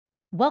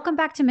Welcome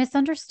back to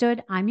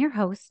Misunderstood. I'm your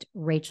host,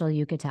 Rachel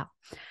Yucatel.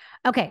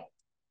 Okay,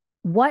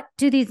 what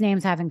do these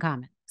names have in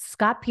common?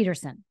 Scott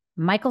Peterson,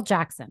 Michael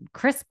Jackson,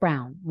 Chris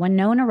Brown,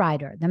 Winona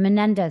Ryder, the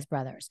Menendez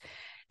brothers.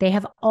 They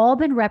have all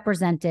been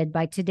represented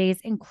by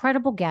today's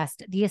incredible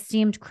guest, the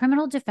esteemed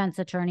criminal defense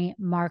attorney,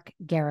 Mark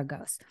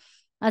Geragos.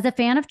 As a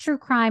fan of true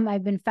crime,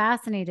 I've been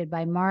fascinated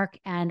by Mark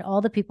and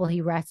all the people he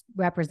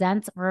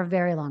represents for a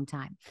very long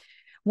time.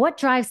 What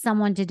drives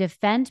someone to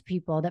defend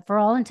people that, for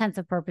all intents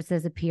and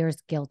purposes,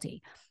 appears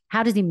guilty?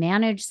 How does he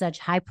manage such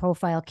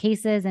high-profile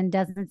cases and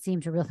doesn't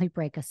seem to really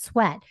break a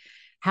sweat?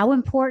 How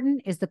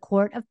important is the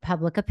court of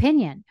public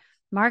opinion?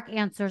 Mark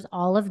answers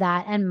all of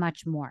that and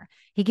much more.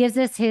 He gives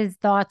us his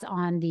thoughts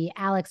on the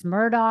Alex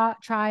Murdaugh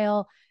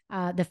trial,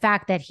 the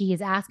fact that he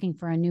is asking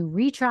for a new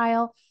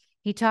retrial.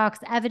 He talks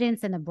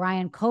evidence in the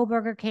Brian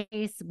Kohlber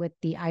case with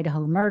the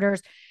Idaho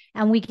murders,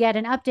 and we get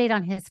an update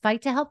on his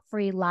fight to help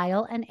free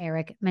Lyle and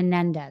Erik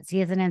Menendez. He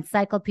is an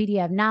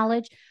encyclopedia of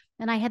knowledge,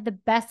 and I had the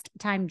best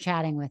time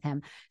chatting with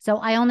him. So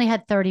I only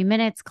had 30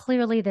 minutes.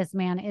 Clearly, this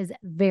man is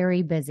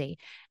very busy.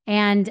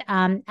 And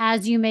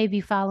as you may be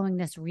following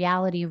this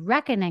reality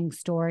reckoning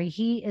story,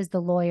 he is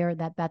the lawyer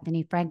that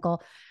Bethany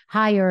Frankel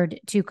hired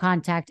to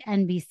contact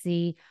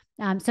NBC.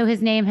 So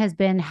his name has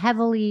been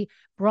heavily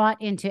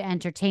brought into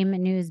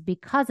entertainment news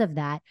because of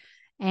that.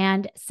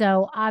 And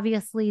so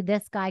obviously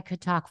this guy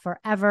could talk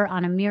forever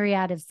on a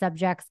myriad of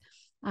subjects.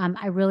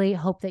 I really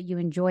hope that you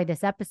enjoy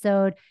this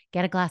episode.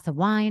 Get a glass of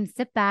wine,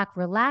 sit back,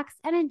 relax,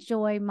 and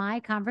enjoy my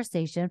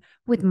conversation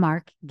with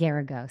Mark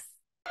Geragos.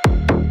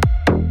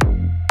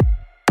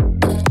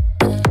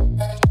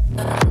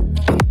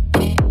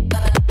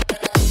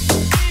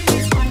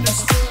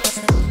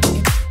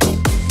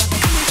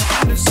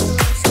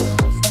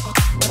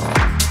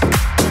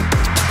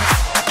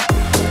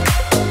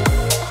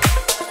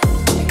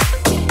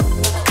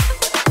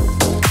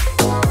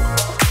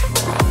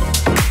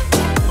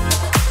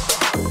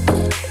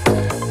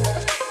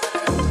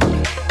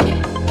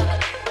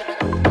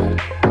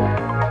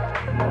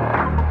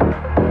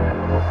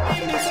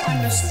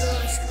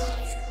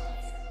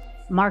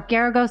 Mark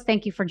Geragos,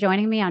 thank you for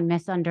joining me on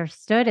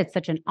Misunderstood. It's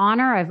such an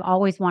honor. I've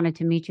always wanted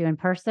to meet you in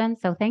person,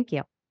 so thank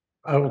you.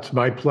 Oh, it's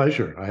my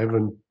pleasure. I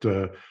haven't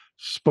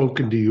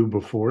spoken to you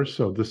before,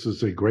 so this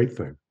is a great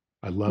thing.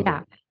 I love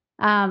it.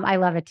 I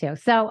love it too.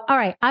 So, all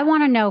right, I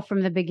want to know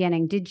from the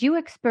beginning, did you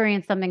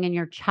experience something in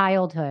your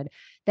childhood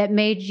that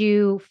made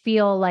you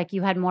feel like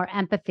you had more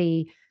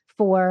empathy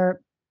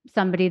for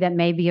somebody that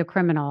may be a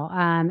criminal,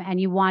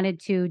 and you wanted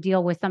to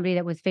deal with somebody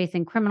that was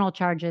facing criminal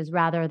charges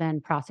rather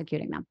than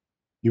prosecuting them?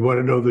 You want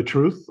to know the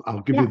truth? I'll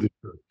give you the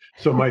truth.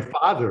 So my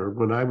father,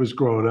 when I was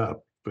growing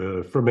up,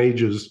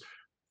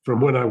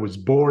 from when I was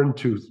born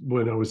to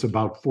when I was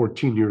about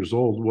 14 years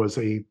old, was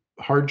a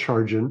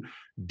hard-charging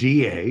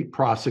DA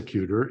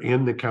prosecutor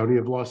in the county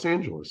of Los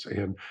Angeles.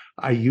 And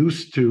I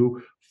used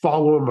to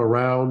follow him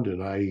around,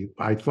 and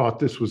I thought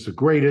this was the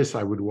greatest.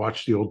 I would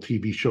watch the old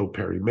TV show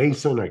Perry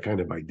Mason. I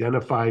kind of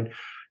identified.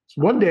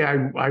 One day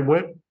I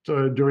went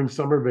during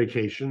summer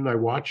vacation. I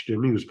watched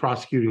him. He was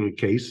prosecuting a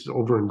case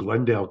over in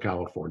Glendale,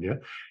 California.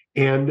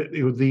 And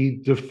the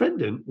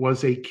defendant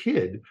was a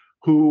kid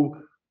who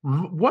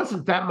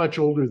wasn't that much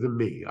older than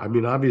me. I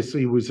mean, obviously,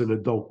 he was in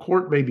adult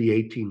court, maybe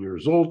 18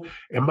 years old.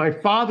 And my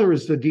father,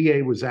 as the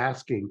DA, was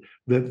asking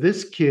that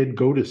this kid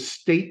go to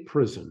state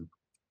prison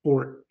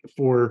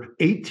for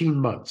 18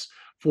 months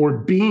for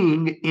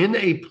being in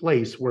a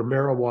place where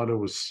marijuana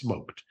was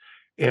smoked.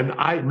 And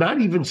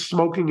not even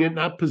smoking it,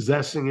 not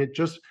possessing it,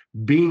 just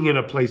being in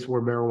a place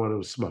where marijuana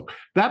was smoked.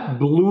 That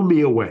blew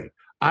me away.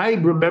 I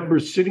remember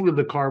sitting in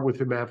the car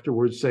with him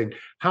afterwards saying,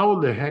 how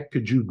in the heck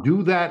could you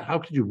do that? How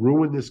could you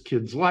ruin this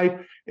kid's life?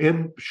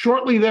 And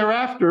shortly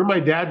thereafter, my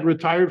dad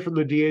retired from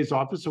the DA's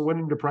office and went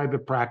into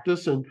private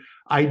practice. And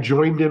I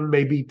joined him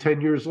maybe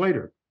 10 years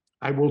later.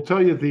 I will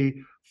tell you the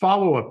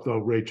follow-up, though,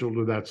 Rachel,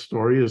 to that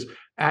story is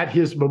at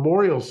his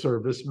memorial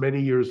service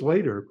many years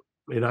later.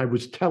 And I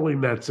was telling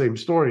that same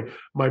story.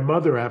 My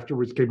mother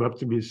afterwards came up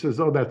to me and says,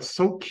 oh, that's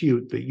so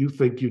cute that you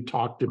think you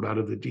talked him out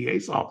of the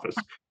DA's office.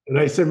 And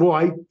I said, well,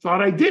 I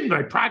thought I didn't.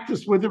 I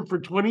practiced with him for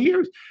 20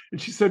 years. And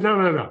she said,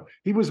 no.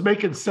 He was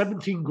making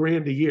 17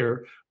 grand a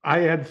year. I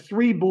had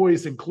 3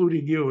 boys,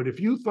 including you. And if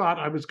you thought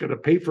I was going to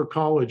pay for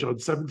college on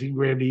 17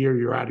 grand a year,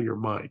 you're out of your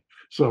mind.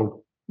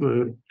 So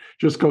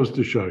just goes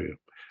to show you.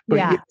 But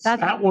yeah,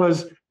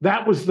 yes,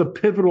 that was the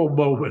pivotal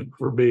moment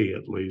for me,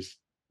 at least.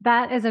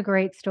 That is a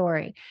great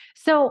story.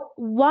 So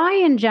why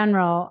in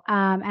general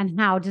and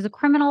how does a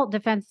criminal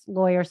defense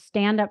lawyer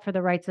stand up for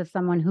the rights of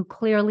someone who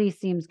clearly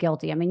seems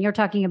guilty? I mean, you're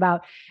talking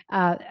about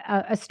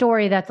a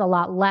story that's a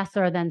lot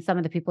lesser than some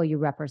of the people you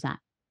represent.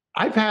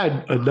 I've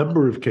had a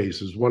number of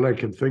cases. One I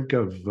can think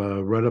of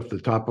right off the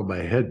top of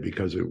my head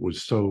because it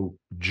was so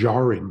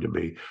jarring to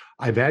me.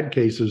 I've had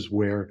cases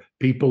where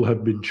people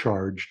have been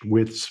charged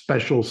with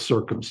special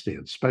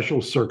circumstance.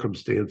 Special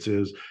circumstance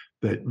is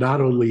that not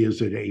only is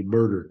it a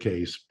murder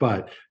case,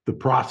 but the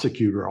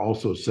prosecutor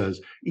also says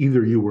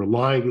either you were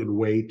lying in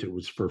wait, it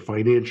was for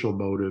financial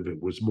motive,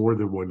 it was more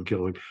than one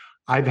killing.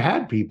 I've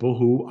had people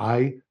who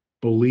I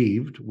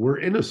believed were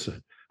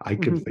innocent. I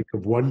can think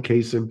of one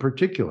case in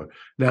particular.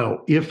 Now,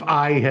 if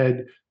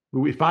I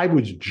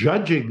was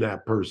judging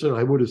that person,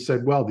 I would have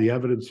said, well, the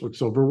evidence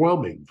looks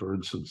overwhelming. For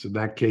instance, in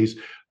that case,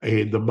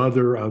 the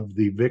mother of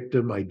the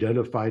victim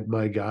identified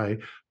my guy,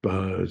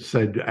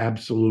 said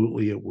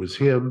absolutely it was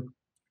him.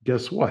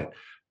 Guess what?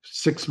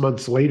 6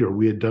 months later,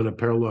 we had done a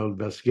parallel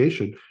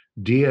investigation.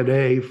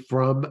 DNA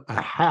from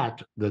a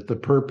hat that the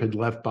perp had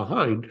left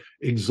behind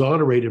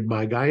exonerated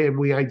my guy, and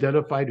we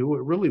identified who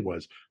it really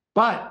was.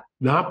 But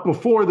not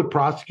before the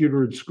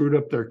prosecutor had screwed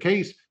up their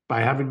case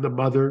by having the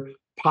mother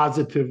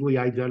positively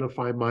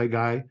identify my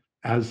guy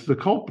as the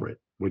culprit,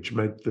 which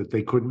meant that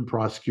they couldn't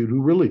prosecute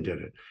who really did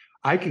it.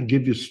 I can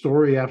give you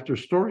story after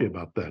story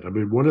about that. I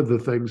mean, one of the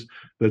things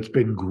that's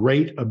been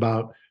great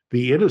about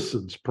the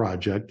Innocence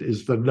Project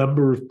is the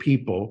number of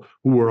people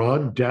who were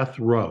on death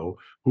row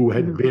who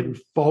had been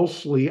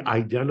falsely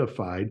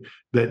identified,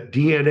 that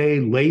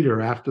DNA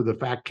later after the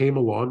fact came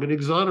along and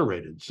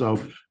exonerated. So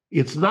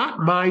it's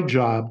not my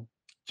job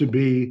to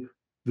be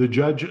the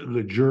judge and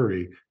the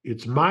jury.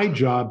 It's my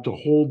job to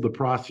hold the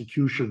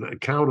prosecution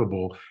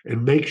accountable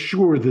and make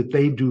sure that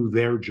they do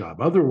their job.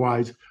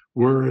 Otherwise,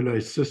 we're in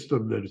a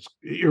system that is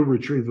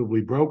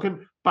irretrievably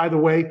broken. By the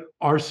way,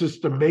 our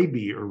system may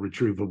be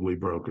irretrievably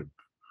broken.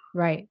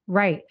 Right.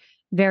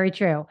 Very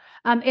true.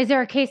 Is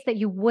there a case that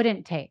you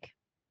wouldn't take?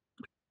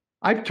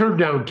 I've turned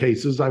down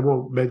cases. I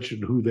won't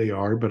mention who they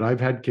are, but I've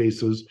had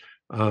cases,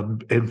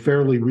 and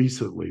fairly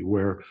recently,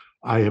 where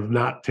I have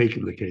not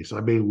taken the case.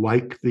 I may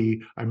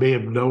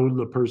have known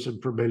the person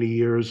for many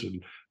years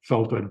and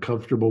felt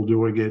uncomfortable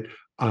doing it.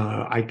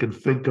 I can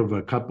think of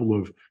a couple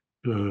of,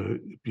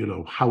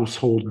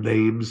 household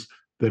names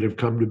that have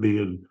come to me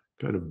and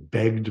kind of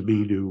begged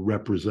me to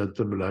represent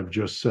them. And I've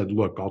just said,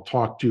 look, I'll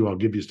talk to you, I'll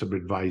give you some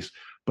advice,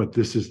 but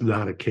this is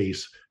not a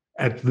case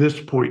at this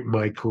point in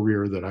my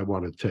career that I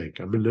want to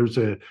take. I mean, there's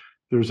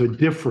a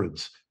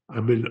difference.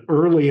 I mean,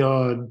 early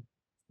on,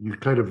 you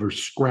kind of are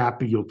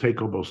scrappy, you'll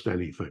take almost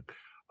anything.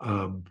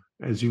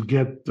 As you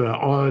get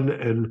on,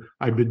 and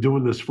I've been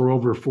doing this for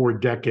over 4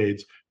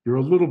 decades, you're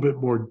a little bit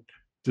more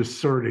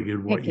discerning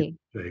in what you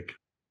take.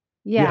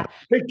 Yeah.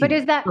 But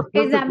is that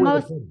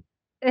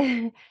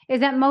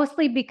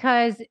mostly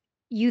because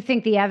you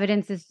think the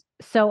evidence is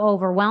so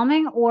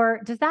overwhelming, or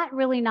does that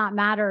really not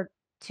matter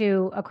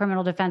to a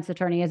criminal defense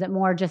attorney? Is it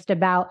more just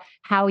about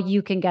how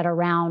you can get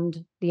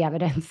around the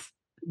evidence?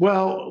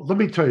 Well, let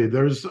me tell you,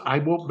 I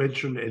won't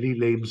mention any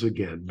names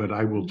again, but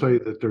I will tell you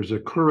that there's a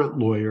current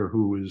lawyer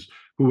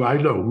who I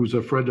know, who's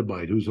a friend of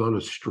mine, who's on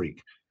a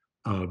streak,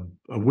 a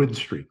win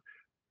streak.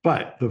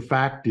 But the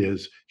fact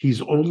is,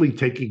 he's only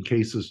taking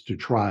cases to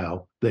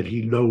trial that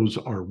he knows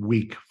are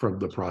weak from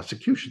the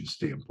prosecution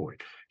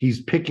standpoint.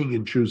 He's picking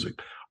and choosing.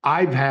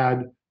 I've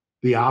had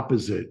the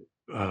opposite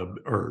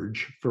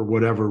urge for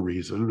whatever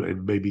reason,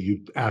 and maybe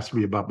you asked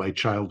me about my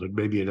childhood,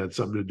 maybe it had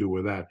something to do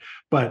with that.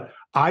 But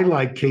I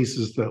like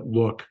cases that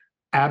look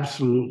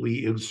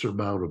absolutely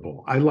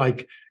insurmountable. I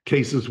like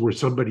cases where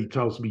somebody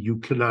tells me you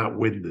cannot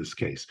win this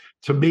case.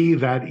 To me,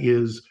 that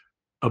is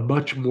a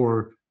much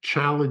more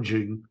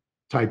challenging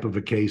type of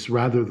a case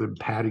rather than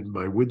padding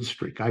my win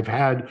streak. I've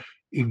had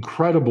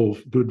incredible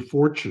good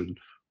fortune.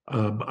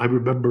 I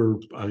remember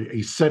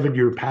a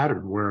 7-year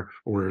pattern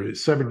or a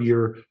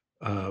 7-year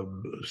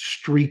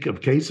streak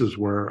of cases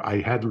where I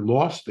hadn't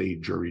lost a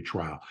jury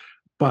trial.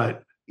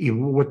 But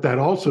what that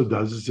also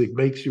does is it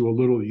makes you a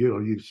little,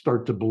 you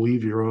start to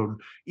believe your own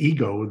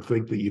ego and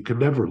think that you can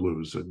never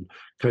lose, and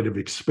kind of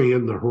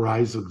expand the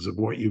horizons of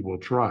what you will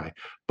try.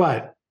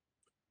 But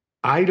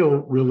I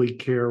don't really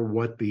care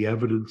what the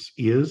evidence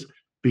is,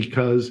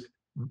 because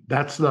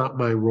that's not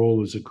my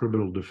role as a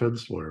criminal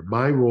defense lawyer.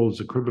 My role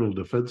as a criminal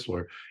defense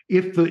lawyer,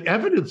 if the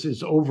evidence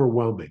is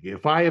overwhelming,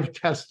 if I have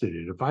tested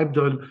it, if I've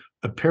done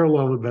a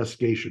parallel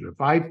investigation, if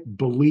I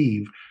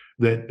believe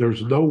that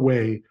there's no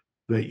way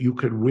that you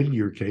can win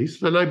your case,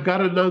 then I've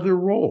got another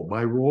role.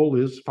 My role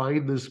is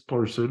find this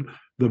person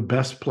the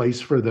best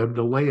place for them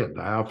to land.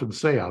 I often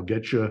say I'll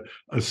get you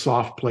a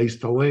soft place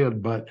to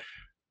land, but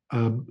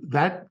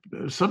that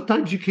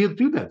sometimes you can't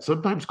do that.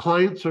 Sometimes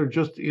clients are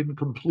just in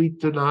complete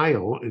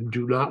denial and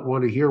do not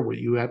want to hear what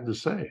you have to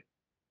say.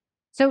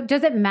 So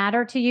does it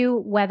matter to you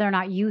whether or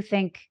not you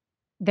think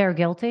they're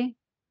guilty?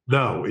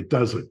 No, it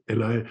doesn't.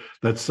 And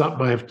that's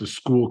something I have to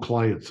school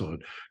clients on.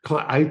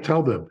 I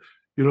tell them,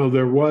 I'll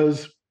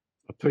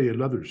tell you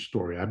another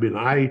story. I mean,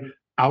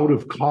 out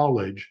of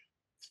college,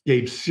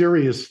 gave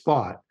serious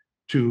thought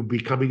to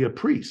becoming a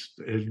priest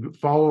and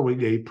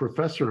following a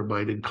professor of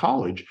mine in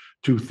college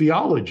to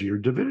theology or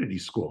divinity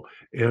school.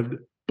 And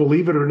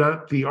believe it or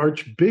not, the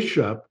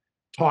archbishop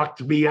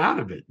talked me out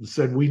of it and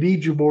said, we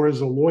need you more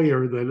as a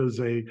lawyer than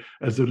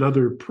as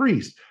another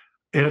priest.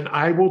 And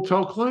I will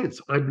tell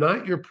clients, I'm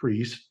not your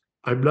priest.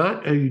 I'm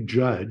not a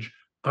judge.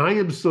 I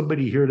am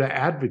somebody here to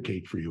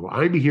advocate for you.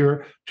 I'm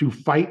here to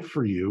fight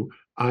for you.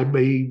 I'm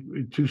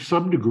to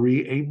some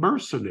degree, a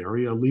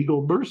mercenary, a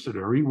legal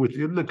mercenary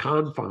within the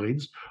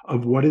confines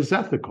of what is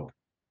ethical.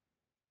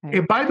 Right.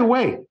 And by the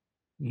way,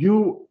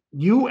 you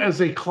you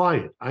as a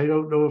client, I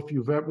don't know if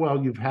you've ever,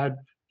 well, you've had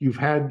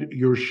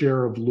your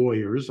share of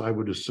lawyers, I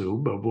would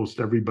assume. Almost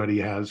everybody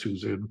has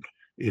who's in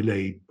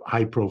a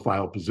high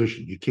profile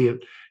position. You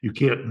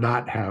can't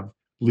not have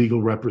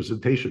legal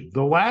representation.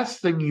 The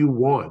last thing you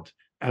want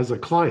as a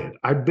client,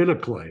 I've been a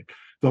client,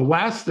 the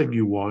last thing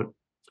you want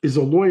is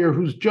a lawyer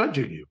who's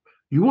judging you.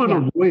 You want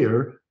a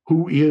lawyer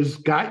who is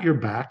got your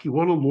back. You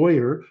want a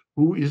lawyer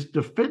who is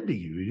defending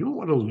you. You don't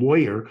want a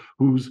lawyer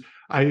who's,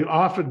 I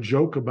often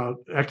joke about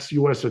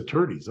ex-US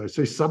attorneys. I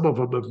say some of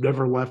them have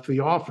never left the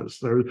office.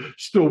 They're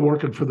still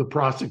working for the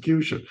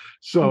prosecution.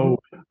 So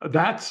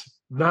that's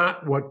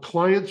not what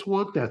clients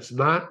want. That's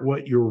not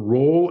what your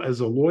role as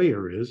a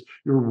lawyer is.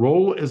 Your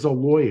role as a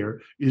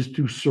lawyer is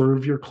to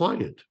serve your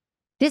client.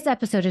 This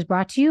episode is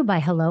brought to you by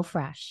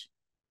HelloFresh.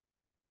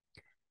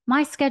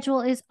 My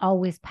schedule is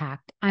always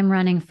packed. I'm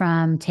running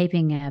from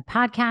taping a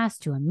podcast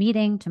to a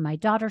meeting to my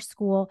daughter's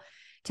school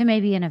to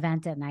maybe an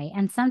event at night.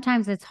 And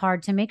sometimes it's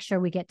hard to make sure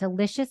we get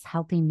delicious,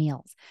 healthy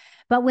meals.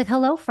 But with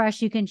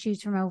HelloFresh, you can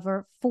choose from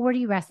over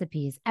 40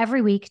 recipes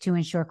every week to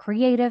ensure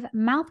creative,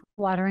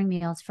 mouth-watering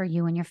meals for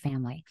you and your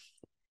family.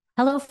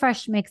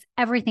 HelloFresh makes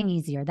everything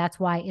easier. That's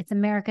why it's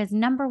America's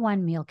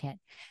 #1 meal kit.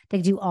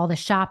 They do all the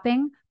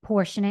shopping,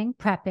 portioning,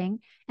 prepping,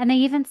 and they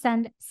even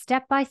send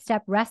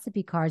step-by-step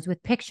recipe cards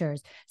with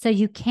pictures, so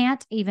you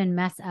can't even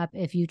mess up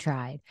if you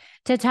tried.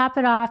 To top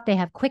it off, they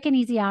have quick and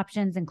easy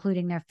options,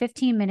 including their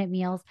 15-minute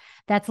meals.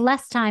 That's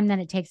less time than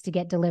it takes to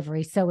get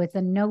delivery, so it's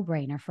a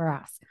no-brainer for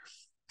us.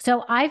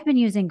 So I've been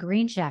using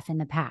Green Chef in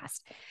the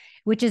past,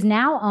 which is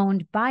now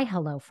owned by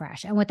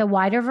HelloFresh. And with a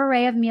wider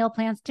array of meal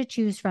plans to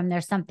choose from,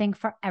 there's something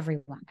for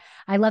everyone.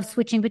 I love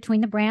switching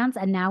between the brands,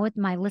 and now with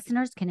my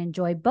listeners can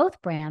enjoy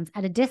both brands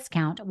at a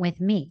discount with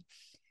me.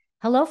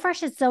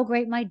 HelloFresh is so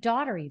great, my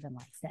daughter even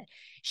likes it.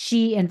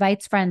 She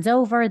invites friends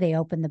over, they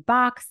open the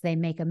box, they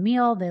make a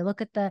meal, they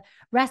look at the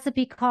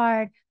recipe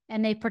card,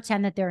 and they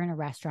pretend that they're in a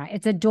restaurant.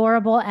 It's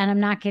adorable, and I'm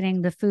not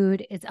kidding, the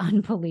food is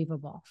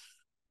unbelievable.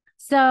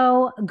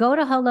 So go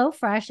to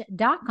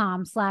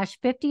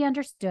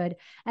HelloFresh.com/50understood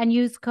and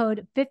use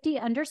code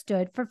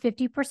 50understood for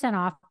 50%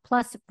 off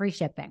plus free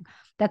shipping.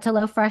 That's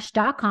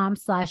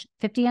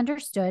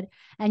HelloFresh.com/50understood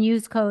and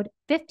use code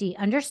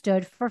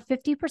 50understood for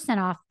 50%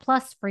 off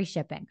plus free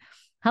shipping.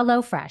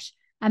 HelloFresh,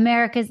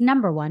 America's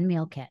 #1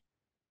 meal kit.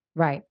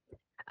 Right.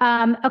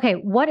 Okay.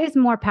 What is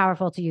more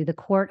powerful to you, the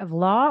court of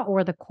law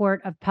or the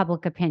court of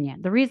public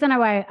opinion? The reason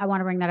I want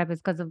to bring that up is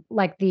because of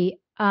like the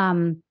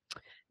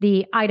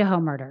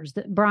Idaho murders.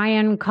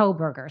 Brian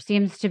Kohlber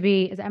seems to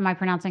be, am I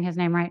pronouncing his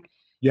name right?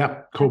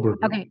 Yeah, Kohlber.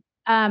 Okay.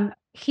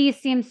 He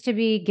seems to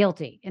be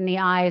guilty in the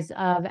eyes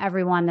of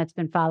everyone that's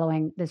been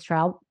following this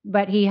trial,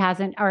 but he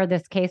hasn't, or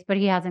this case, but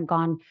he hasn't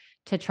gone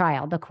to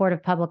trial. The court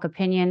of public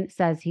opinion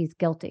says he's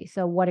guilty.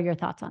 So what are your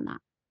thoughts on that?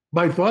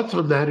 My thoughts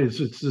on that is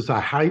it's a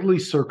highly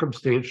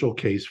circumstantial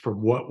case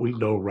from what we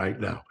know right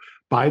now.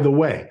 By the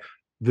way,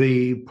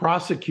 the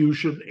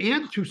prosecution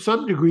and to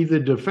some degree the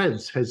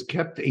defense has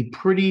kept a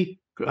pretty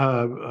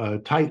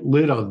tight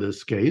lid on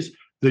this case.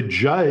 The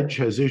judge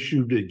has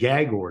issued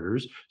gag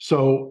orders.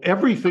 So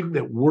everything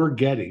that we're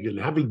getting, and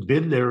having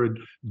been there and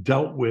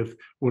dealt with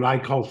what I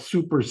call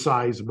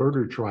supersized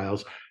murder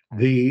trials,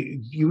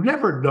 you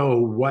never know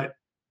what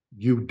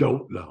you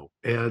don't know.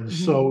 And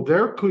so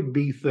there could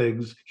be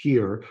things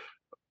here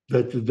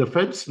that the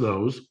defense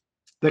knows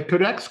that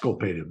could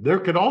exculpate him. There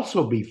could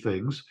also be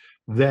things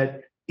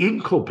that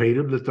inculpate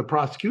him that the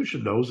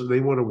prosecution knows and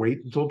they want to wait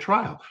until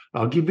trial.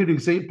 I'll give you an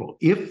example.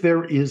 If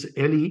there is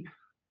any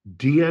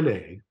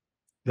DNA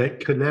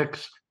that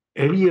connects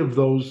any of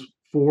those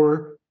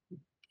four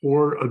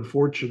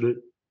unfortunate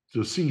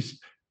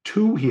deceased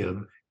to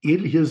him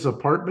in his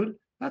apartment,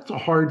 that's a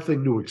hard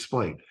thing to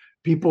explain.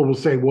 People will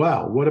say,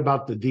 well, what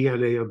about the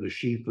DNA on the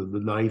sheath and the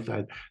knife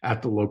at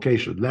the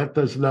location? That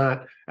does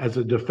not, as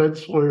a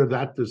defense lawyer,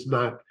 that does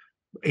not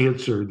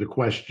answer the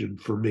question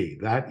for me.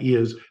 That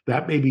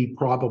may be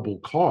probable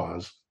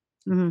cause.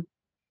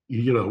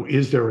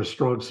 Is there a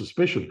strong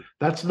suspicion?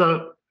 That's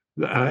not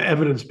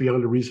evidence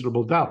beyond a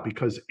reasonable doubt,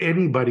 because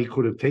anybody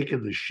could have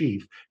taken the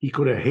sheath, he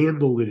could have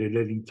handled it at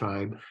any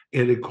time,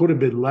 and it could have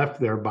been left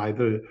there by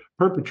the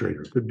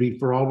perpetrator. Could be,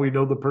 for all we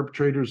know, the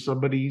perpetrator is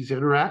somebody he's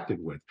interacted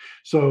with.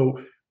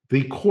 So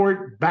the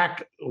court,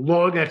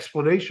 long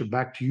explanation,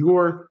 back to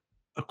your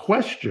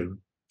question,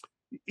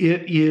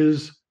 it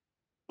is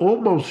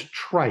almost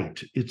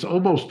trite. It's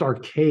almost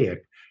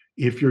archaic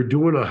if you're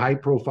doing a high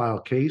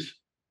profile case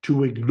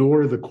to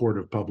ignore the court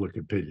of public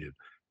opinion.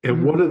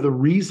 And one of the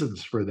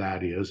reasons for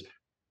that is,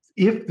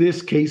 if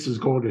this case is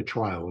going to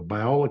trial, and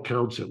by all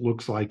accounts, it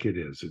looks like it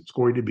is, it's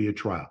going to be a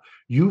trial,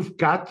 you've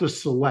got to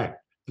select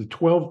the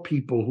 12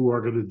 people who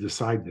are going to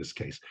decide this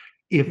case.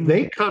 If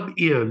they come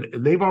in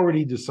and they've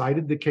already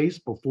decided the case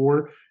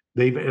before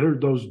they've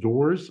entered those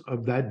doors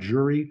of that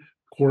jury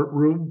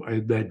courtroom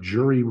and that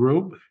jury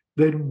room,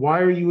 then why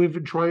are you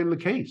even trying the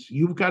case?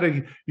 You got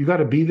to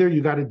be there.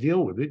 You got to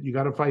deal with it. You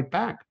got to fight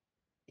back.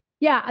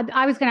 Yeah,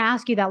 I was going to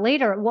ask you that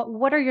later.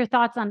 What are your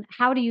thoughts on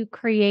how do you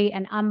create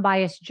an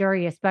unbiased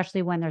jury,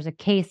 especially when there's a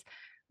case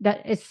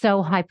that is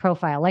so high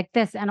profile, like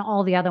this and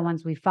all the other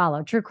ones we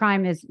follow. True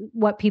crime is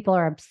what people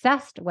are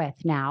obsessed with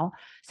now.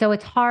 So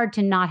it's hard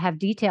to not have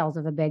details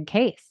of a big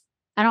case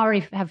and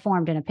already have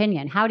formed an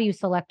opinion. How do you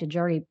select a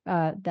jury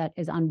that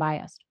is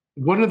unbiased?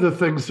 One of the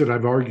things that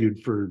I've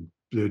argued for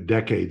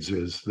decades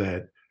is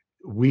that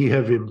we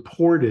have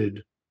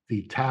imported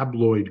the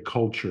tabloid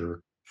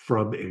culture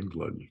from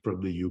England,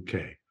 from the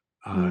UK.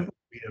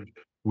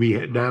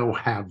 We now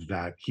have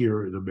that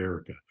here in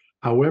America.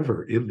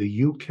 However, in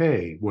the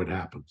UK, what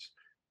happens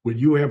when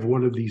you have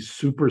one of these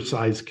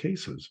supersized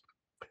cases?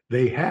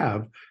 They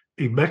have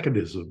a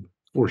mechanism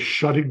for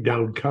shutting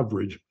down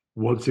coverage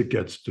once it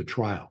gets to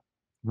trial.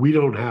 We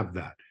don't have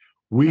that.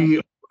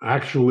 We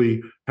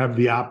actually have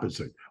the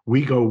opposite.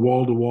 We go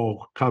wall to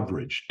wall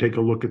coverage. Take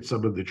a look at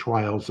some of the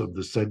trials of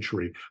the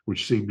century,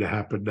 which seem to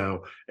happen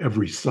now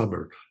every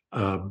summer,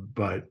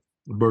 but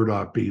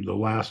Murdoch being the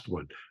last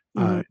one.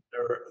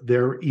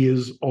 There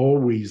is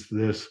always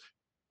this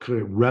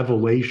kind of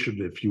revelation,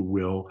 if you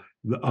will,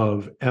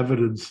 of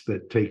evidence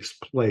that takes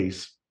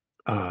place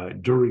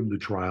during the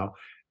trial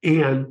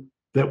and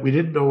that we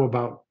didn't know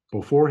about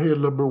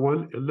beforehand, number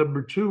one. And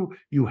number two,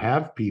 you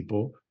have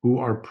people who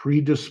are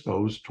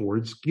predisposed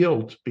towards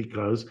guilt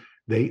because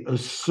they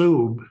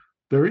assume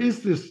there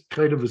is this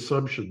kind of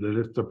assumption that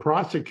if the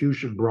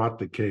prosecution brought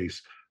the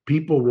case,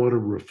 people want to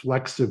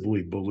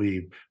reflexively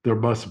believe there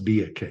must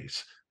be a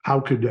case. How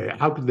could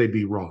they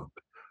be wrong?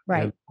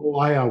 Right. And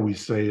all I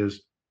always say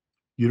is,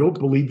 you don't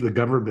believe the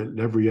government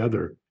in every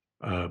other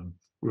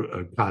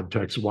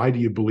context. Why do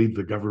you believe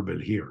the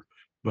government here?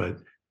 But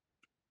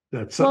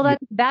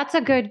that's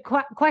a good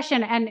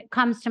question, and it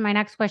comes to my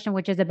next question,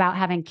 which is about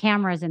having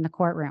cameras in the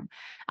courtroom.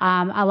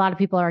 A lot of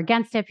people are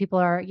against it. People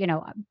are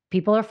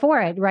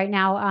for it right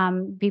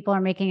now. People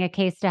are making a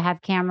case to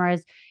have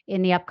cameras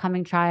in the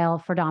upcoming trial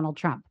for Donald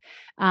Trump.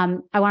 I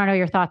want to know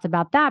your thoughts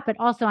about that, but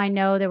also I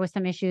know there was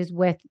some issues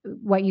with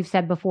what you've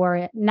said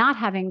before, not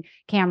having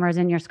cameras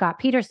in your Scott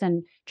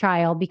Peterson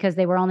trial because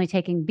they were only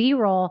taking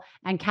B-roll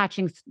and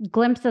catching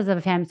glimpses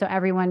of him. So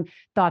everyone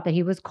thought that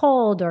he was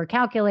cold or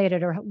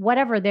calculated or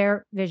whatever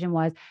their vision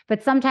was.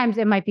 But sometimes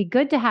it might be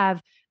good to have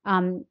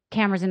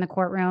cameras in the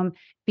courtroom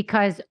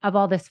because of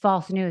all this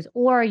false news,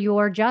 or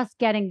you're just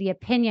getting the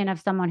opinion of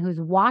someone who's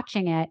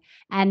watching it.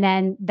 And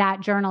then that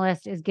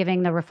journalist is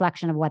giving the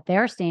reflection of what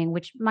they're seeing,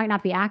 which might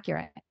not be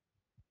accurate.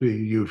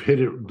 You've hit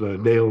the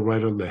nail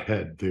right on the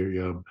head.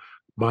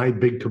 My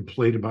big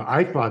complaint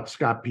I thought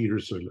Scott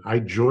Peterson, I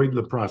joined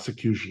the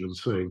prosecution in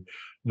saying,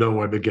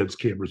 no, I'm against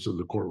cameras in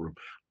the courtroom.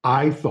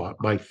 I thought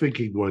my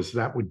thinking was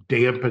that would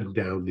dampen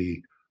down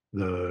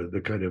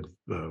the kind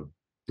of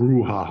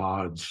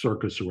brouhaha and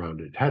circus around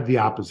it. Had the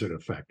opposite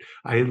effect.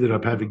 I ended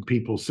up having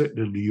people sitting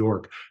in New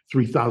York,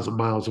 3,000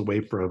 miles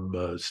away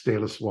from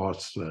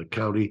Stanislaus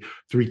County,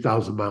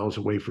 3,000 miles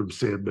away from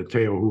San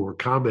Mateo, who were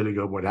commenting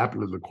on what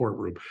happened in the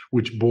courtroom,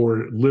 which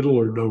bore little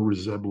or no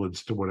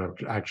resemblance to what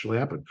actually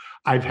happened.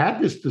 I've had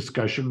this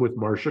discussion with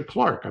Marcia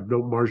Clark. I've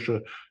known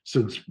Marcia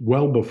since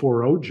well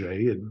before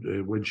OJ,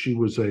 and when she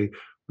was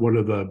one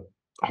of the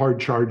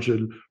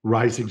hard-charging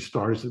rising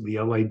stars in the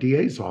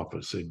LADA's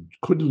office and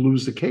couldn't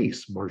lose the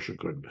case. Marcia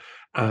couldn't.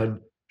 And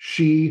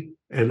she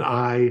and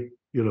I,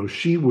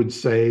 she would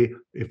say,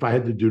 if I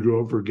had to do it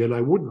over again, I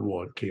wouldn't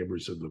want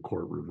cameras in the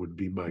courtroom, would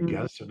be my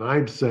guess. And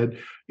I've said,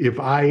 if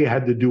I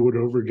had to do it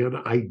over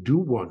again, I do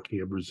want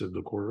cameras in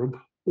the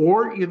courtroom.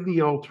 Or in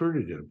the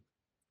alternative,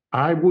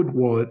 I would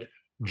want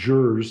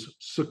jurors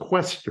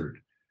sequestered.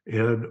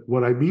 And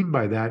what I mean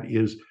by that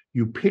is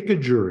you pick a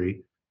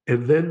jury,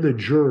 and then the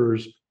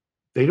jurors,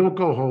 they don't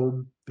go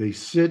home. They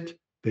sit,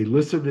 they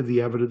listen to the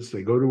evidence.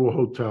 They go to a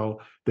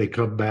hotel. They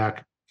come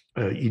back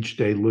each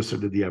day, listen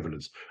to the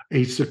evidence.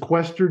 A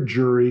sequestered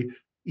jury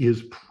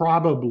is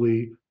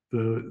probably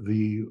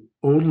the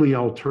only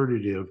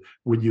alternative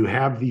when you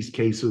have these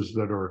cases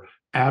that are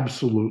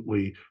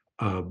absolutely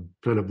kind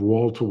of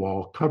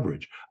wall-to-wall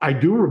coverage. I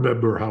do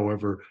remember,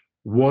 however,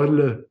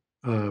 one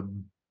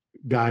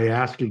guy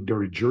asking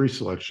during jury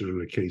selection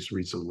in a case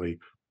recently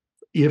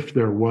if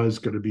there was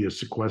going to be a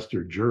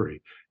sequestered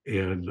jury.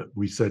 And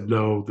we said,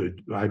 no,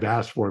 I've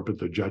asked for it, but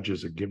the judge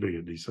isn't giving it.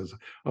 And he says,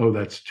 oh,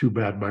 that's too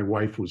bad. My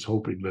wife was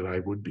hoping that I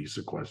would be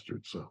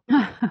sequestered. So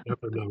I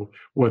never know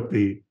what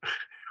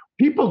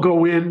people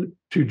go in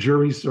to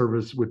jury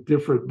service with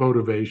different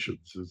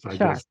motivations, is I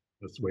guess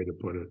that's the way to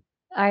put it.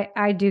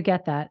 I do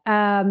get that.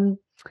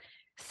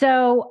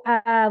 So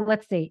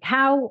let's see.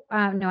 No,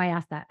 I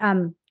asked that.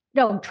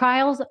 No,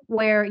 trials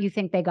where you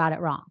think they got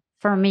it wrong.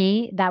 For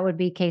me, that would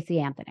be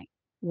Casey Anthony.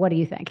 What do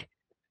you think?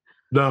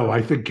 No,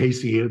 I think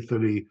Casey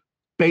Anthony,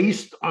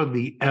 based on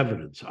the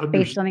evidence that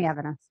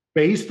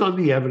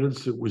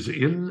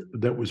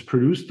was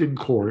produced in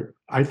court,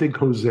 I think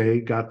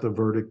Jose got the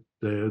verdict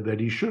that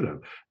he should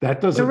have.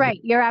 That doesn't. You're right.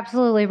 You're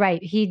absolutely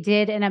right. He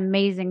did an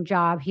amazing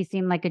job. He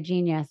seemed like a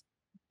genius.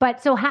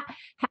 But so,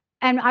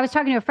 and I was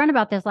talking to a friend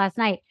about this last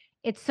night.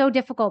 it's so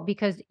difficult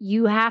because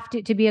you have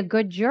to be a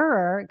good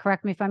juror,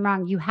 correct me if I'm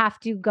wrong, you have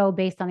to go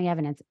based on the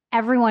evidence.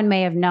 Everyone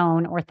may have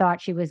known or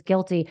thought she was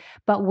guilty,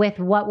 but with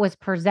what was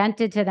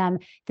presented to them,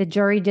 the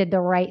jury did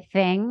the right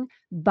thing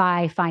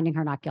by finding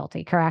her not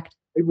guilty, correct?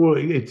 Well,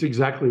 it's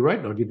exactly right.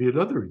 And I'll give you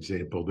another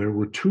example. There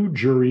were two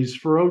juries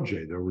for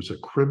OJ. There was a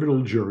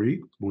criminal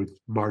jury with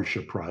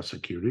Marcia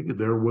prosecuting, and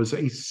there was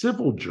a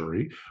civil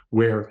jury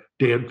where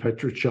Dan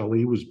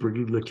Petrocelli was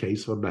bringing the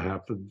case on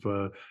behalf of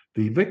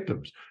the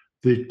victims.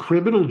 The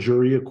criminal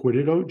jury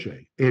acquitted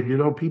OJ.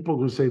 And, people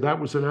who say that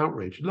was an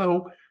outrage.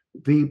 No,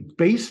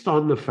 based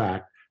on the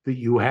fact that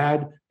you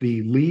had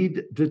the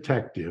lead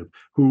detective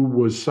who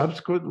was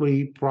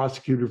subsequently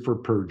prosecuted for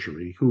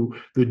perjury, who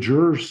the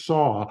jurors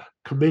saw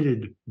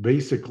committed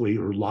basically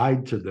or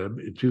lied to them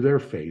to their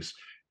face,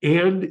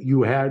 and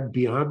you had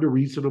beyond a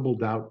reasonable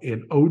doubt,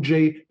 and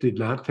OJ did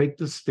not take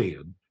the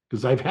stand,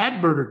 because I've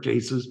had murder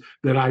cases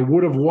that I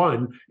would have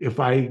won if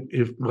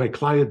my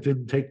client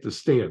didn't take the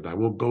stand. I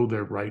won't go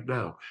there right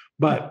now.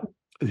 But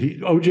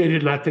OJ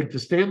did not take the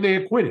stand, they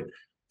acquitted.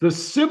 The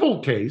civil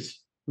case,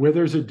 where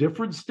there's a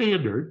different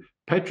standard,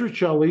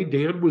 Petrocelli,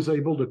 Dan was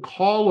able to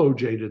call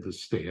OJ to the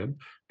stand,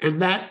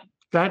 and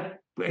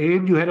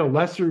and you had a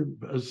lesser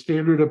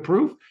standard of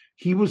proof,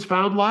 he was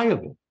found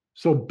liable.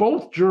 So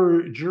both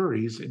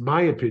juries, in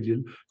my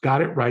opinion,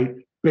 got it right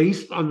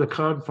based on the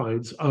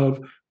confines of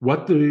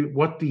what the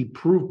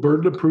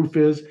burden of proof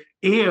is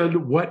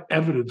and what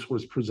evidence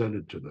was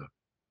presented to them.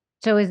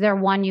 So is there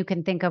one you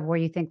can think of where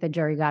you think the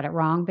jury got it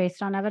wrong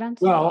based on evidence?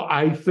 Well,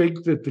 I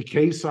think that the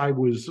case I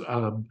was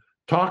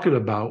talking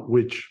about,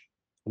 which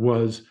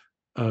was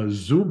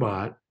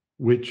Zumat,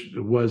 which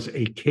was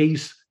a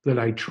case that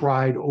I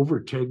tried over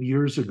 10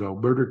 years ago,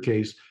 murder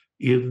case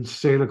in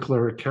Santa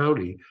Clara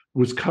County,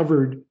 was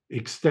covered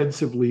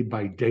extensively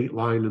by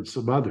Dateline and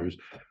some others.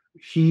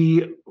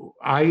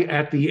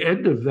 At the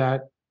end of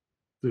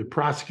the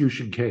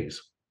prosecution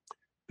case,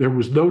 there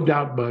was no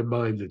doubt in my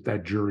mind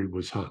that jury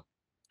was hung.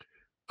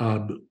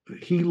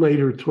 He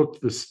later took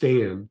the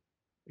stand,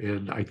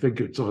 and I think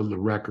it's on the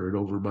record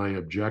over my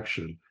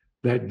objection.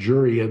 That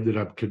jury ended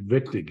up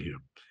convicting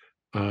him.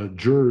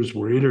 Jurors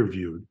were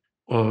interviewed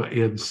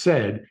and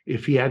said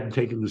if he hadn't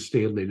taken the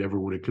stand, they never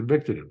would have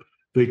convicted him.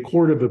 The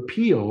Court of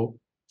Appeal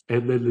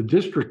and then the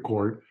district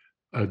court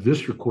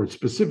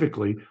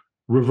specifically,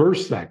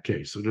 reversed that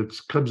case, and it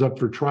comes up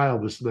for trial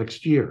this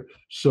next year.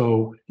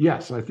 So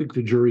yes, I think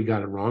the jury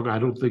got it wrong. I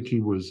don't think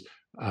he was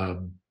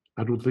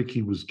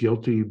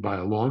guilty by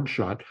a long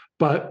shot.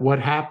 But what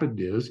happened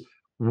is,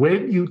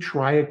 when you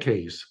try a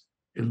case,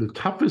 and the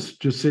toughest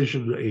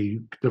decision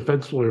a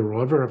defense lawyer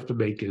will ever have to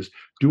make is,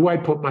 do I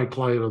put my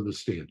client on the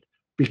stand?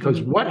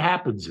 Because what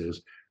happens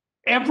is,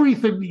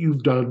 everything that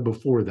you've done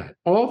before that,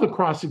 all the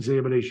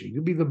cross-examination,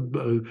 you can be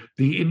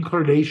the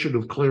incarnation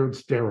of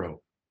Clarence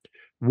Darrow.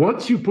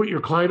 Once you put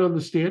your client on the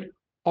stand,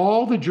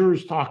 all the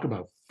jurors talk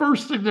about,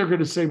 first thing they're going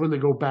to say when they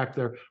go back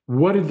there,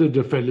 what did the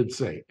defendant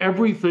say?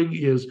 Everything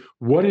is,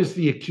 what is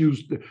the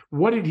accused?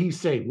 What did he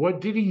say?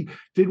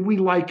 Did we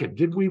like it?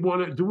 Do we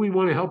want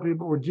to help him?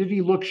 Or did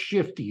he look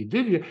shifty?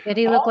 Did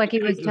he look like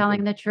he was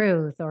telling the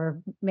truth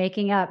or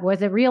making up?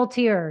 Was it real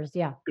tears?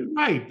 Yeah.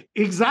 Right,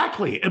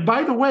 exactly. And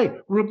by the way,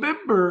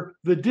 remember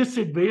the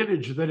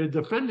disadvantage that a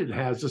defendant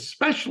has,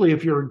 especially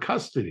if you're in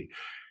custody.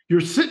 You're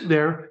sitting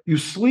there, you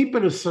sleep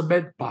in a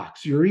cement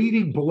box, you're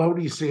eating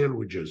bologna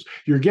sandwiches,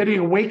 you're getting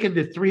awakened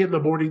at 3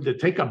 a.m. to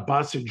take a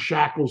bus in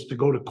shackles to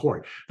go to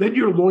court. Then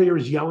your lawyer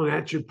is yelling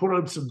at you, put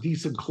on some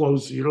decent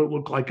clothes so you don't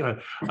look like a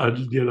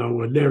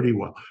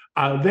ne'er-do-well.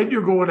 Then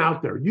you're going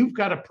out there. You've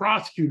got a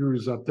prosecutor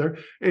who's up there,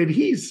 and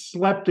he's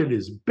slept in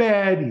his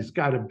bed. He's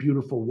got a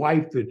beautiful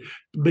wife that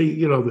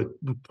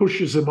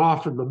pushes him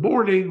off in the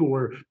morning,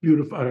 or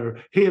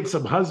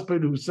handsome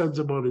husband who sends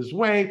him on his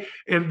way,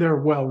 and they're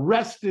well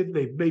rested.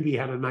 They've maybe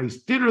had a nice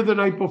dinner the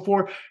night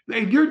before,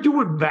 and you're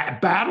doing that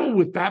battle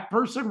with that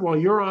person while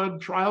you're on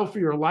trial for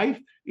your life.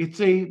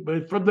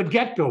 From the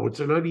get-go, it's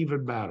an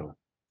uneven battle.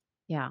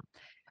 Yeah.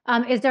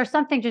 Is there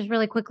something, just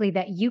really quickly,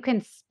 that you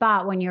can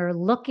spot when you're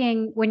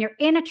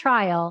in a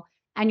trial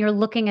and you're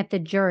looking at the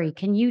jury?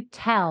 Can you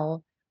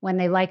tell when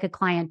they like a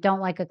client,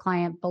 don't like a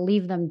client,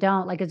 believe them,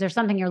 don't? Like, is there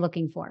something you're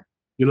looking for?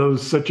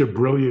 It's such a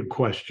brilliant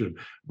question.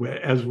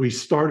 As we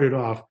started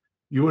off,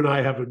 you and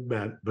I haven't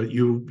met, but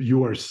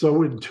you are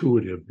so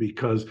intuitive,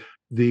 because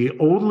the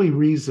only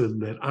reason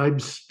that I'm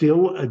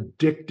still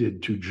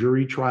addicted to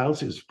jury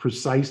trials is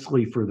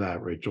precisely for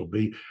that, Rachel.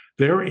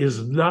 There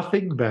is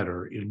nothing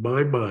better in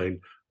my mind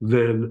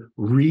than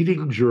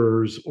reading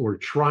jurors, or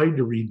trying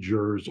to read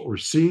jurors, or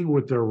seeing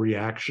what their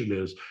reaction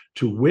is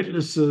to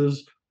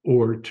witnesses,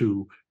 or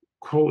to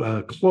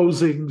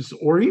closings,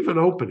 or even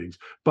openings,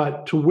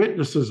 but to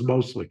witnesses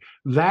mostly.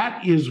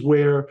 That is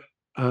where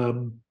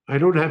I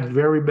don't have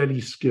very many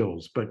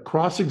skills, but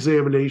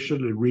cross-examination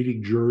and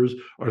reading jurors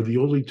are the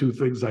only two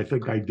things I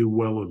think I do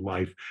well in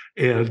life.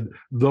 And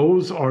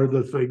those are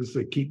the things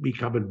that keep me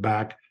coming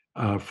back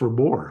for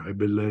more. I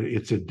mean,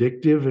 it's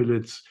addictive,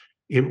 and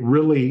it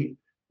really,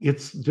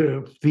 it's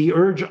the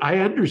urge. I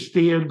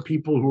understand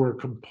people who are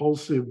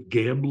compulsive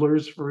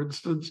gamblers, for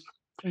instance,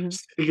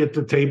 sitting at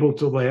the table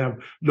till they have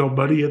no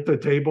money at the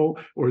table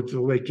or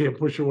till they can't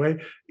push away.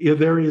 Yeah,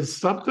 there is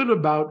something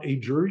about a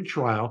jury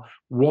trial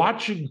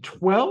watching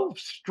 12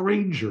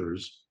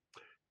 strangers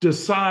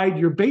decide.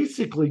 You're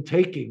basically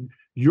taking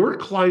your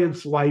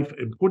client's life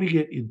and putting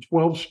it in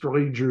 12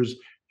 strangers'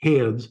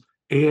 hands,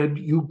 and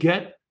you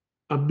get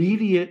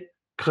immediate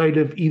kind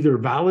of either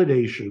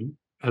validation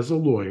as a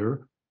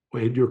lawyer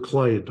and your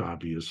client,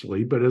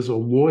 obviously, but as a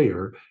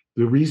lawyer,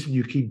 the reason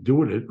you keep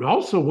doing it. And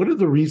also, one of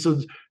the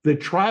reasons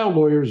that trial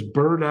lawyers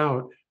burn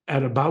out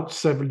at about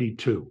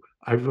 72.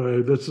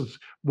 This is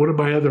one of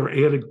my other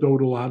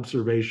anecdotal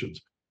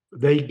observations.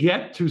 They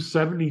get to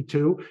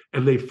 72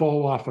 and they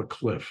fall off a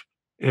cliff.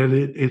 And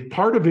it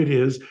part of it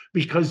is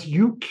because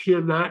you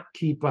cannot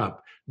keep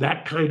up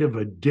that kind of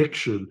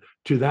addiction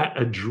to that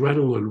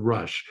adrenaline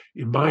rush,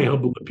 in my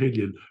humble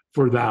opinion,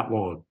 for that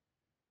long.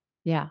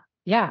 Yeah.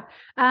 Yeah.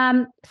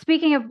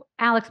 Speaking of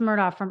Alex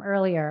Murdaugh from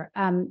earlier,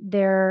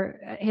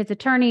 his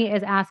attorney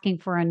is asking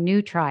for a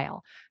new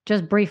trial.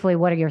 Just briefly,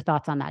 what are your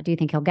thoughts on that? Do you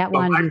think he'll get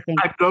one? Do you think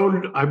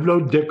I've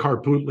known Dick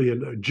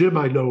Harpootlian, Jim?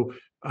 I know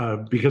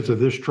because of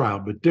this trial,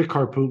 but Dick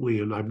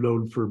Harpootlian I've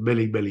known for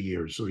many, many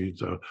years. So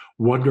he's a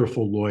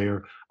wonderful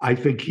lawyer. I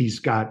think he's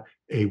got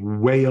a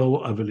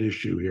whale of an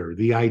issue here.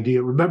 The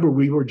idea. Remember,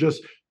 we were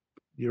just.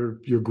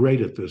 You're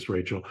great at this,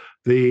 Rachel.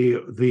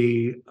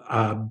 The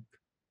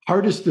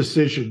hardest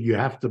decision you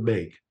have to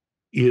make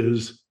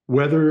is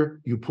whether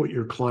you put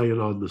your client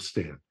on the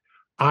stand.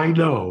 I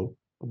know,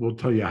 we'll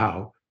tell you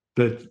how,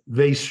 that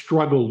they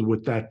struggled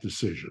with that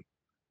decision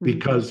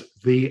because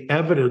the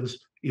evidence,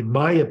 in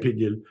my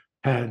opinion,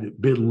 had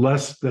been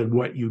less than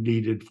what you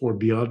needed for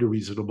beyond a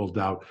reasonable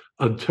doubt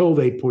until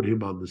they put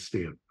him on the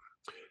stand.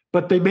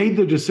 But they made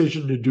the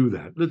decision to do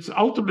that.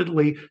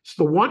 It's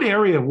the one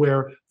area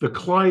where the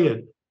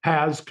client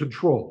has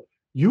control.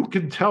 You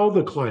can tell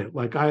the client,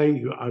 like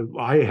I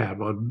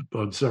have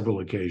on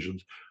several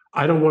occasions,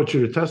 I don't want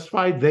you to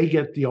testify. They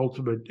get the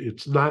ultimate.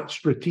 It's not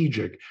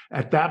strategic.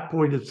 At that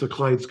point, it's the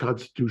client's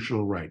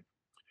constitutional right.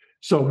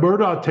 So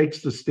Murdaugh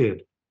takes the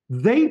stand.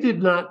 They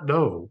did not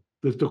know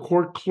that the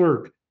court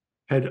clerk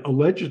had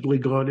allegedly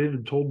gone in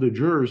and told the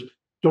jurors,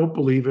 don't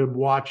believe him,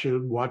 watch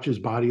his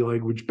body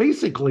language,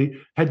 basically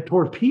had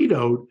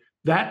torpedoed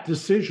that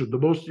decision, the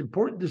most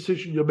important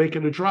decision you'll make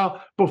in a trial,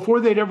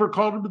 before they'd ever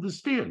called him to the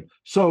stand.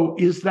 So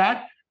is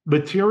that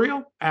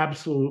material?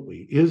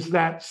 Absolutely. Is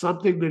that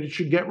something that it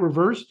should get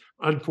reversed?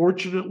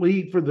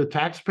 Unfortunately for the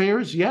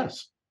taxpayers,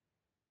 yes.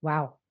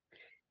 Wow.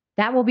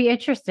 That will be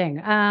interesting.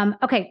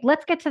 Okay,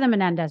 let's get to the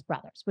Menendez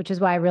brothers, which is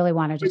why I really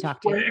wanted to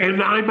talk to you.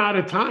 And I'm out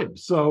of time,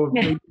 so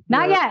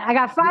not yet. I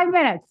got 5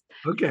 minutes.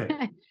 Okay.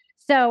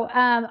 So,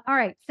 all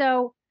right.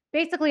 So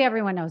basically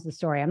everyone knows the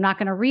story. I'm not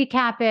going to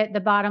recap it. The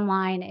bottom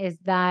line is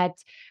that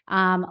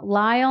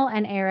Lyle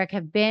and Erik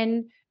have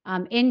been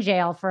in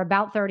jail for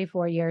about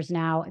 34 years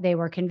now. They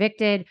were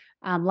convicted,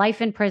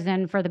 life in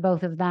prison for the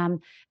both of them.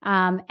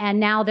 And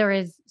now there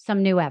is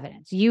some new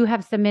evidence. You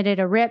have submitted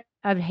a writ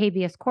of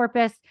habeas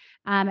corpus.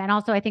 And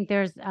also I think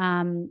there's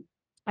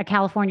a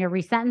California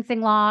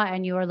resentencing law,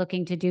 and you are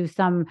looking to do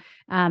some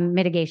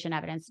mitigation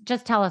evidence.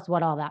 Just tell us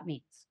what all that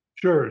means.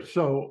 Sure.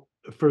 So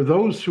for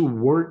those who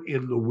weren't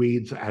in the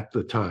weeds at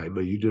the time,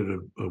 you did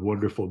a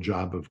wonderful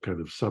job of kind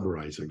of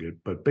summarizing it.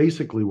 But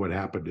basically what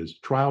happened is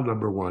trial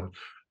number one,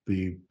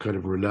 the kind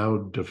of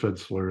renowned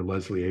defense lawyer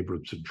Leslie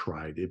Abramson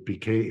tried.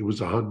 It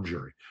was a hung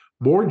jury.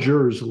 More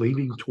jurors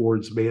leaning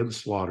towards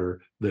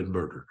manslaughter than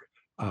murder.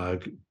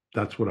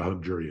 That's what a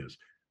hung jury is.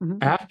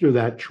 After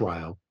that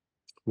trial,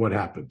 what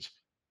happens?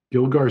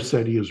 Gil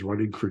Garcetti is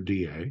running for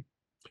DA.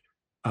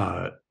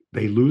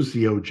 They lose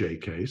the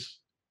OJ case.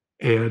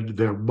 And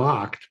they're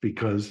mocked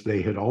because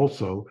they had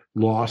also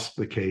lost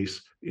the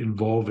case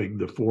involving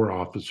the 4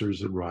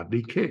 officers and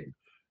Rodney King.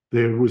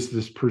 There was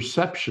this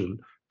perception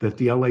that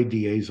the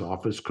LADA's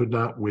office could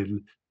not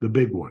win the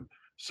big one.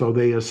 So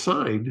they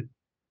assigned,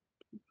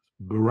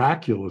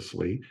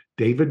 miraculously,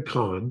 David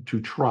Kahn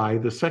to try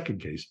the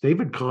second case.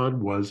 David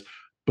Kahn was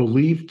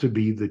believed to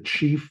be the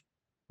chief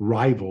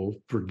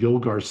rival for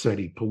Gil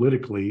Garcetti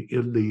politically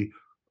in the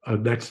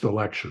next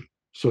election.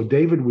 So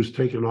David was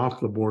taken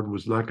off the board,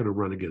 was not going to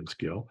run against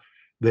Gil.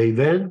 They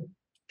then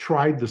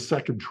tried the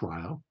second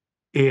trial,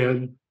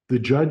 and the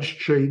judge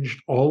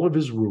changed all of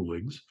his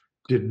rulings,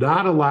 did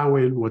not allow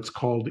in what's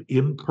called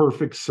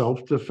imperfect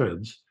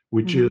self-defense,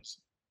 which is,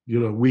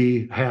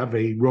 we have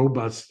a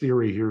robust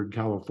theory here in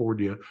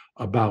California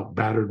about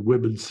battered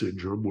women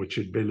syndrome, which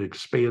had been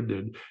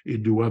expanded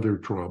into other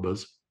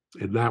traumas.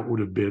 And that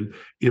would have been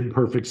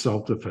imperfect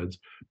self-defense.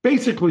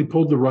 Basically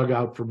pulled the rug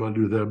out from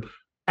under them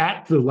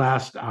at the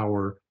last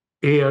hour,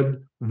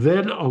 and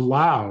then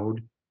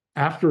allowed,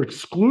 after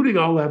excluding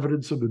all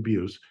evidence of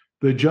abuse,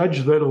 the judge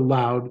then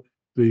allowed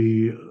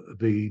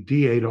the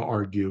DA to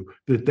argue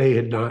that they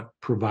had not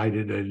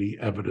provided any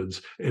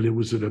evidence and it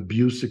was an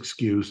abuse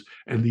excuse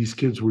and these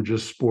kids were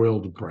just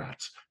spoiled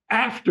brats,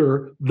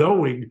 after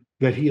knowing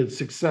that he had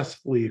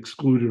successfully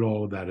excluded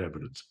all of that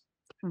evidence.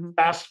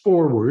 Fast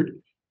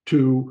forward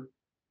to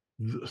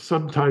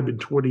sometime in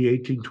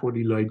 2018,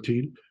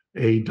 2019,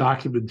 a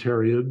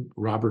documentarian,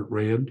 Robert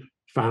Rand,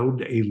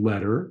 found a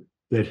letter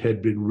that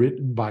had been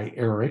written by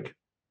Erik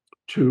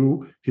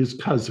to his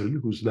cousin,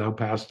 who's now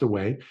passed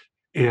away.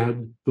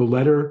 And the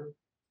letter,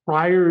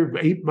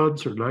 8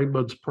 months or 9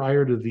 months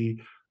prior to the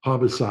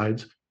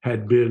homicides,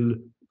 had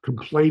been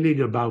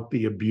complaining about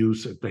the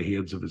abuse at the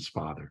hands of his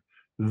father.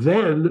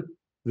 Then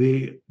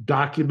the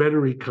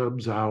documentary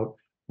comes out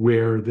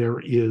where there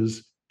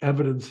is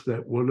evidence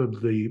that one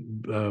of the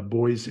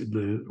boys in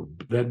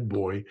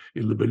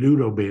the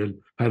Menudo band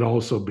had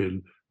also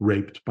been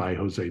raped by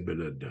Jose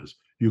Menendez.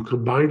 You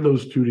combine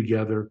those two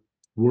together,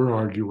 we're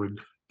arguing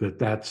that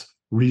that's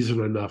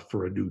reason enough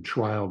for a new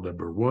trial,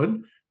 number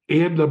one.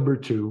 And number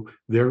two,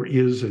 there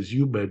is, as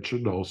you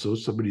mentioned also,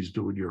 somebody's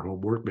doing your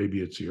homework, maybe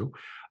it's you,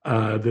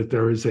 that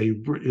there's a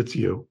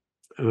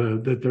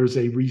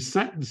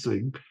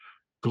resentencing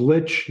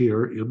glitch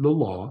here in the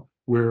law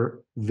where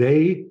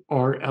they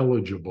are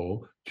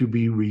eligible to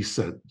be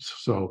resentenced.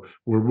 So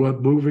we're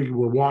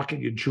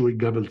walking and chewing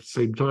gum at the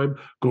same time,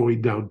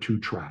 going down two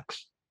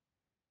tracks.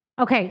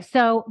 Okay,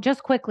 so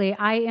just quickly,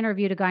 I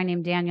interviewed a guy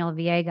named Daniel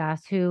Villegas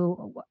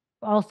who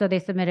also they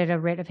submitted a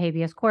writ of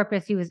habeas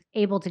corpus. He was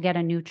able to get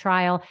a new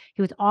trial.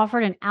 He was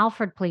offered an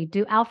Alfred plea.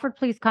 Do Alfred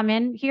pleas come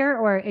in here,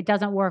 or it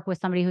doesn't work with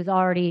somebody who's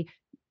already,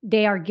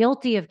 they are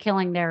guilty of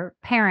killing their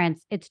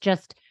parents? It's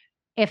just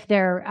if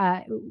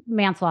they're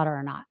manslaughter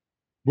or not.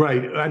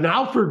 Right. An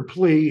Alfred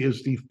plea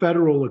is the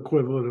federal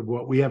equivalent of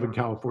what we have in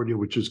California,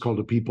 which is called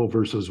a People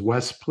versus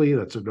West plea.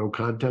 That's a no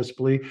contest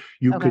plea.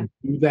 You could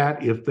do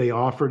that if they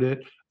offered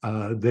it.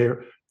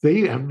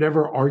 They have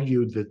never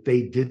argued that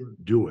they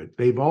didn't do it.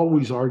 They've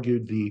always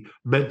argued the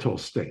mental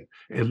state.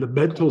 And the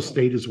mental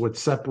state is what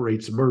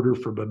separates murder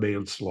from a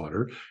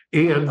manslaughter.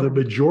 And the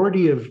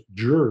majority of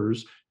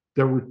jurors,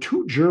 there were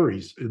two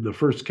juries in the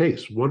first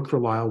case, one for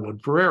Lyle, one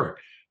for Erik.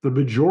 The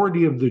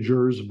majority of the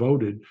jurors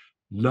voted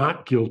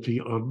not guilty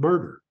on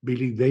murder,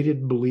 meaning they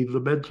didn't believe the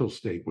mental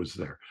state was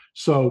there.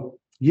 So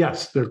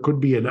yes, there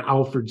could be an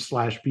Alfred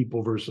 /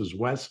 People versus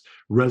West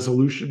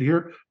resolution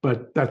here,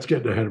 but that's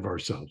getting ahead of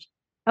ourselves.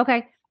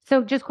 Okay.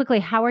 So just quickly,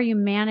 how are you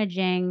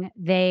managing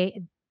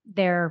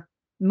their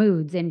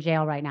moods in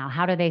jail right now?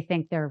 How do they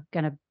think they're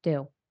going to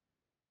do?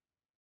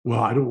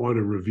 Well, I don't want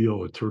to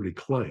reveal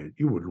attorney-client.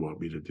 You wouldn't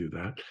want me to do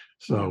that.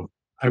 So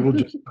I will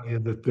just tell you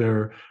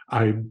that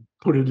I'm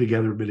putting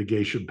together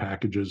mitigation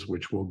packages,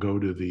 which will go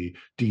to the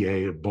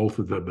DA, and both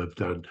of them have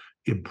done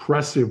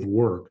impressive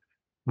work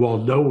while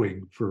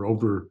knowing for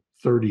over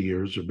 30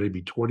 years or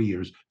maybe 20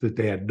 years that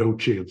they had no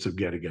chance of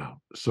getting out.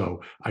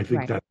 So I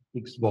think that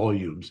speaks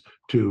volumes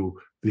to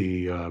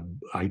the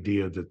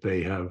idea that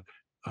they have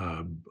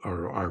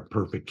are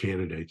perfect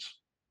candidates.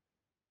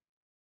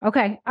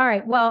 Okay. All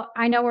right. Well,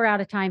 I know we're out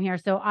of time here,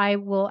 so I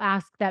will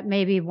ask that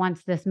maybe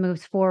once this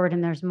moves forward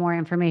and there's more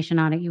information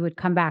on it, you would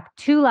come back.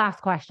 Two last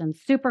questions,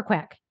 super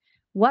quick.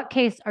 What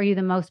case are you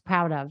the most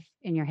proud of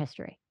in your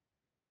history?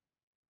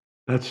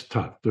 That's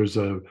tough. There's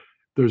a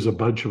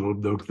bunch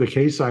of them. The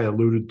case I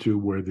alluded to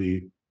where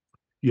the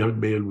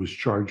young man was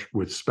charged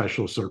with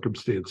special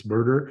circumstance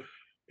murder,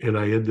 and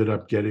I ended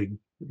up getting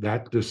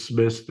that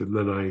dismissed, and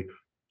then I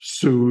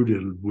sued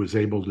and was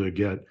able to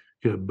get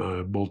him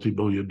a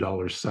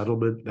multi-million-dollar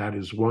settlement. That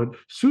is one.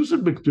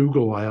 Susan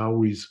McDougal, I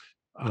always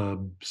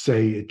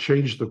say it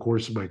changed the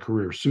course of my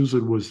career.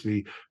 Susan was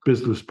the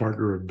business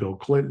partner of Bill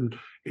Clinton,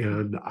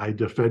 and I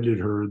defended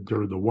her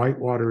during the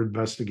Whitewater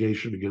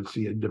investigation against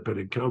the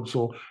independent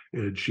counsel,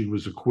 and she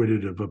was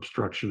acquitted of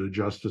obstruction of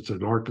justice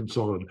in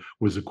Arkansas and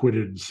was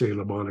acquitted in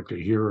Santa Monica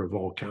here of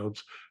all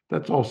counts.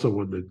 That's also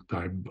one that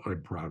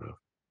I'm proud of.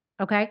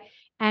 Okay.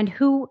 And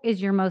who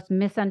is your most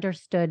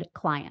misunderstood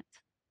client?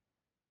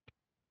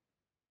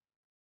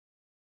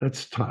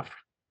 That's tough.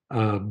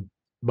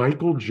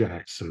 Michael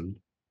Jackson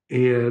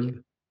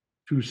and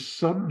to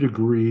some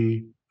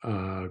degree,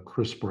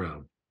 Chris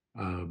Brown.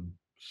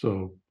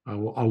 So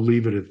I'll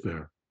leave it at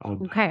there.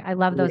 Okay. I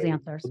love those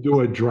answers. I'll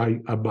do a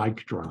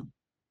mic drop.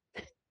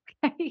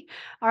 Okay.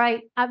 All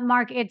right.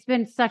 Mark, it's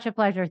been such a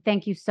pleasure.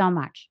 Thank you so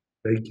much.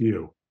 Thank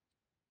you.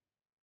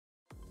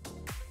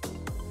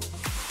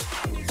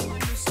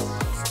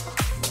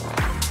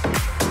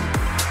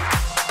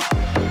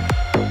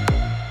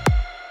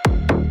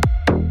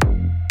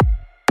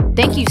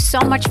 Thank you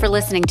so much for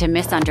listening to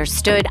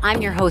Misunderstood. I'm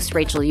your host,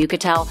 Rachel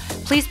Yucatel.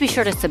 Please be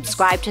sure to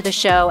subscribe to the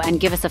show and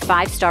give us a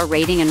 5-star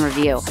rating and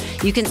review.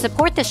 You can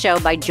support the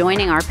show by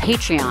joining our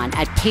Patreon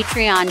at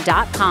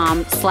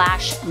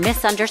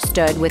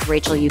patreon.com/misunderstood with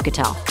Rachel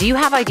Yucatel. Do you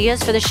have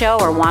ideas for the show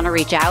or want to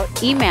reach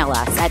out? Email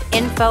us at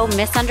info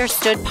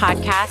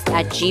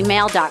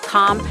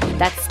misunderstoodpodcast@gmail.com.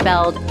 That's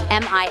spelled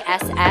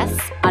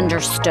MISS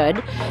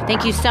understood.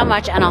 Thank you so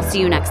much, and I'll see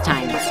you next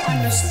time.